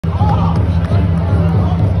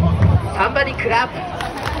Everybody clap.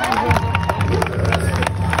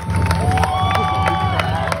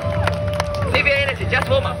 Save your energy, just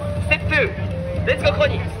warm up. Step 2. Let's go,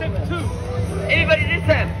 Connie. Step 2. Everybody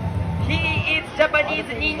listen. He is Japanese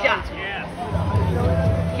ninja. Yes.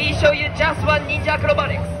 He show you just one ninja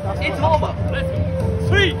acrobatics. It's warm up. Let's go.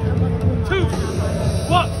 3, 2,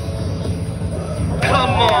 1. Come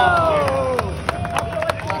on.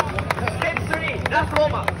 Step 3. Last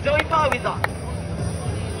warm up. Join power with us.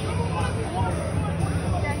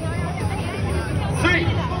 3, 2,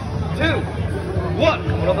 1.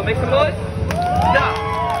 Come on, make some noise. Down.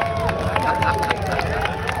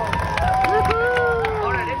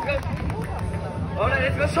 Alright,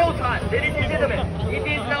 let's go showtime. Ladies and gentlemen, it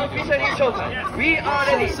is now officially showtime. We are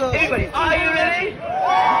ready. Everybody, are you ready?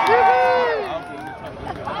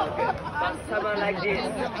 Someone like this.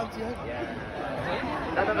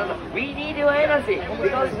 No. We need your energy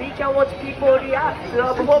because we can watch people react to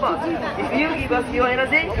our performance. If you give us your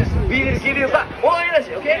energy, we will give you back more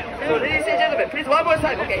energy, okay? So ladies and gentlemen, please one more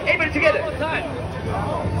time, okay? Everybody together.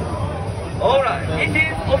 Alright, it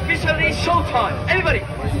is officially showtime. Everybody,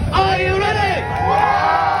 are you ready?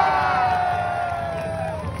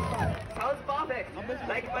 Sounds perfect,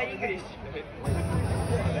 like my English.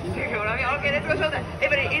 Okay, let's go showtime.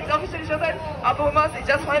 Everybody, it's officially showtime. Our performance is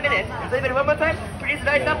just 5 minutes. So everybody, one more time. Please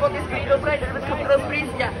line up on this green road line. Little bit come close, please.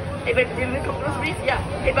 Yeah. Everybody, little bit come close, please. Yeah.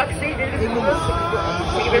 Hey, backstage, little bit come close.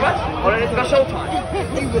 Thank you very much. Alright, let's go showtime.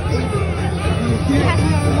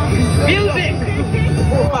 Music!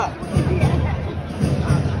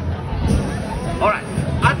 Alright,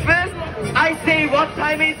 at first, I say what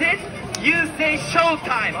time is it? You say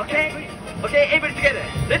showtime, okay? Okay, everybody together.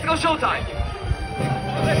 Let's go showtime.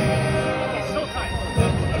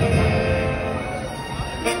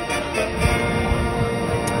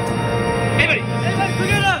 Everybody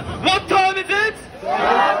together. What time is it?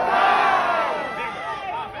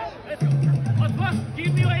 Let's go. But first,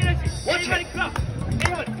 give me your energy. Watch Everybody it. clap.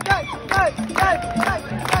 Everybody.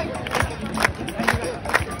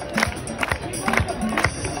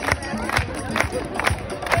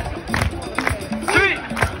 3,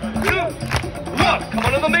 2, 1.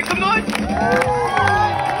 Come on, make some noise.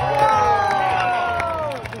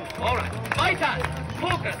 Alright, my turn.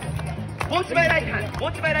 Focus. Watch my right hand.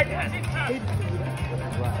 Watch my right hand.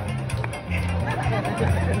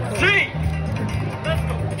 3,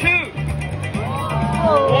 2,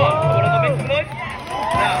 1. Come on, make some noise.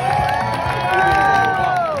 Now.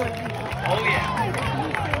 Oh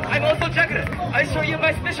yeah. I'm also juggler. I show you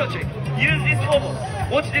my special trick. Use this hobo.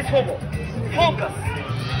 Watch this hobo. Focus.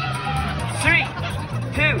 3,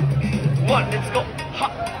 2, 1. Let's go. Ha.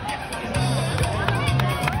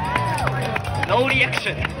 No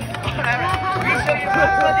reaction. Alright. We show you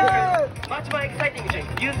much more exciting trick.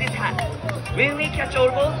 Use this hat. When we catch all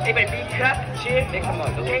balls, everybody big clap, cheer, make some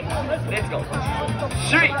noise, okay? Let's go.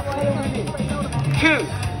 3, 2,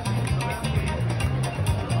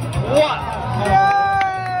 1.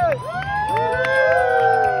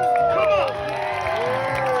 Come on.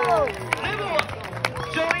 Level 1.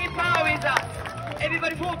 Join power with us.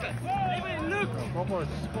 Everybody focus. Everybody look.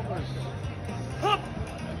 Hop.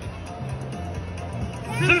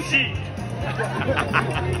 Sushi.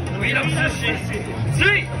 We love sushi.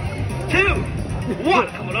 3, 2, 1.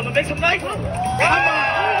 Come on, make some noise. Come on.